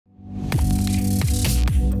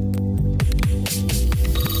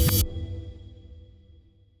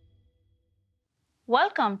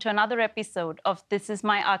Welcome to another episode of This Is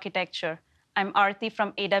My Architecture. I'm Aarti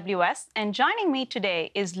from AWS, and joining me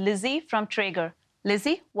today is Lizzie from Traeger.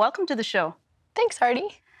 Lizzie, welcome to the show. Thanks, Aarti.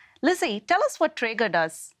 Lizzie, tell us what Traeger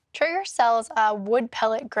does. Traeger sells wood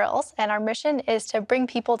pellet grills, and our mission is to bring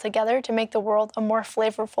people together to make the world a more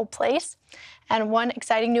flavorful place. And one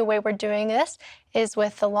exciting new way we're doing this is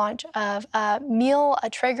with the launch of a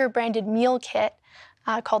Traeger-branded meal kit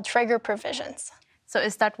called Traeger Provisions. So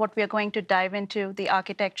is that what we are going to dive into the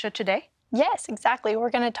architecture today? Yes, exactly. We're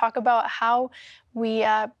going to talk about how we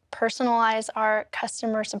personalize our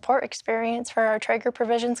customer support experience for our Traeger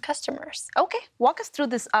Provisions customers. Okay, walk us through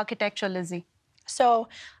this architecture, Lizzie. So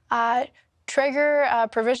Traeger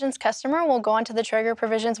Provisions customer will go onto the Traeger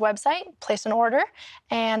Provisions website, place an order,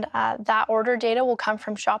 and that order data will come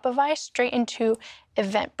from Shopify straight into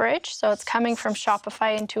EventBridge. So it's coming from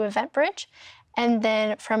Shopify into EventBridge, and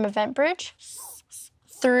then from EventBridge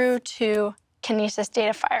through to Kinesis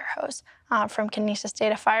Data Firehose. From Kinesis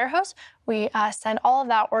Data Firehose, we send all of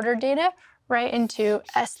that order data right into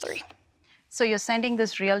S3. So you're sending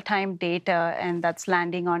this real-time data, and that's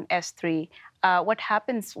landing on S3. What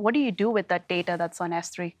happens? What do you do with that data that's on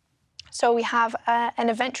S3? So we have an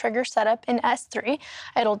event trigger set up in S3.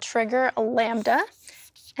 It'll trigger a Lambda,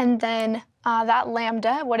 and then that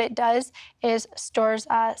Lambda, what it does is stores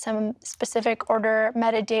some specific order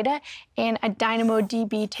metadata in a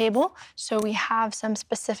DynamoDB table. So we have some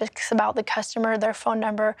specifics about the customer, their phone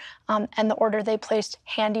number, and the order they placed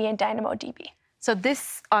handy in DynamoDB. So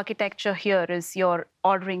this architecture here is your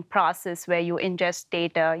ordering process where you ingest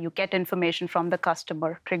data, you get information from the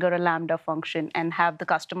customer, trigger a Lambda function, and have the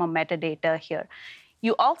customer metadata here.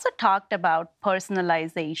 You also talked about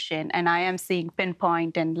personalization, and I am seeing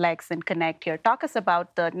Pinpoint and Lex and Connect here. Talk us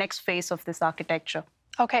about the next phase of this architecture.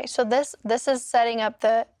 Okay, so this is setting up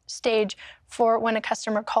the stage for when a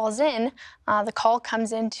customer calls in. The call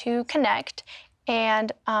comes into Connect,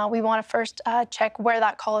 and we want to first check where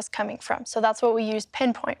that call is coming from. So that's what we use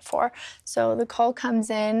Pinpoint for. So the call comes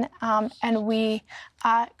in, and we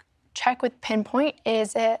check with Pinpoint,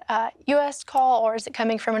 is it a US call or is it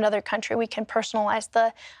coming from another country? We can personalize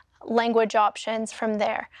the language options from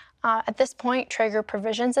there. At this point, Traeger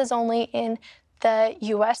Provisions is only in the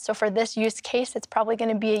US, so for this use case, it's probably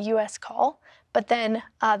going to be a US call. But then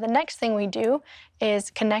the next thing we do is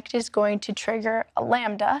Connect is going to trigger a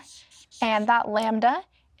Lambda, and that Lambda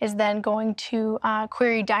is then going to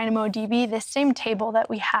query DynamoDB, the same table that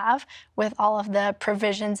we have with all of the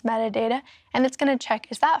provisions metadata, and it's going to check,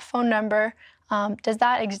 is that phone number, does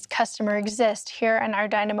that customer exist here in our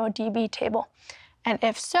DynamoDB table? And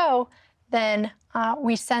if so, then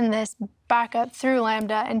we send this back up through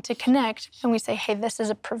Lambda into Connect, and we say, hey, this is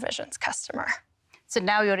a provisions customer. So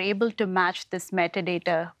now you're able to match this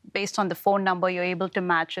metadata based on the phone number. You're able to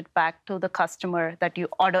match it back to the customer that you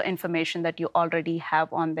order information that you already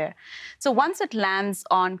have on there. So once it lands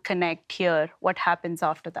on Connect here, what happens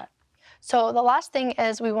after that? So the last thing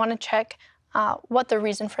is we want to check what the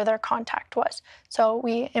reason for their contact was. So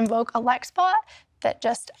we invoke a Lex bot that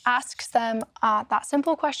just asks them that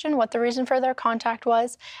simple question, what the reason for their contact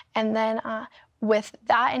was. And then with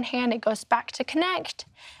that in hand, it goes back to Connect.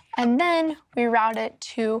 And then we route it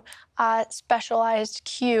to a specialized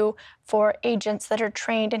queue for agents that are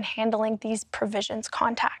trained in handling these provisions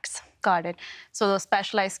contacts. Got it. So those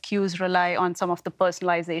specialized queues rely on some of the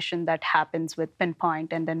personalization that happens with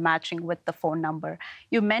Pinpoint and then matching with the phone number.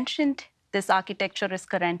 You mentioned this architecture is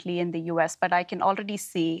currently in the US, but I can already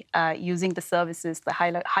see using the services, the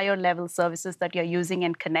higher level services that you're using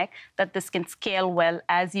in Connect, that this can scale well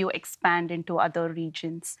as you expand into other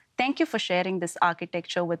regions. Thank you for sharing this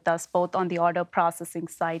architecture with us, both on the order processing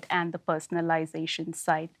side and the personalization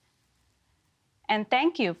side. And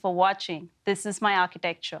thank you for watching This Is My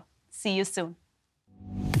Architecture. See you soon.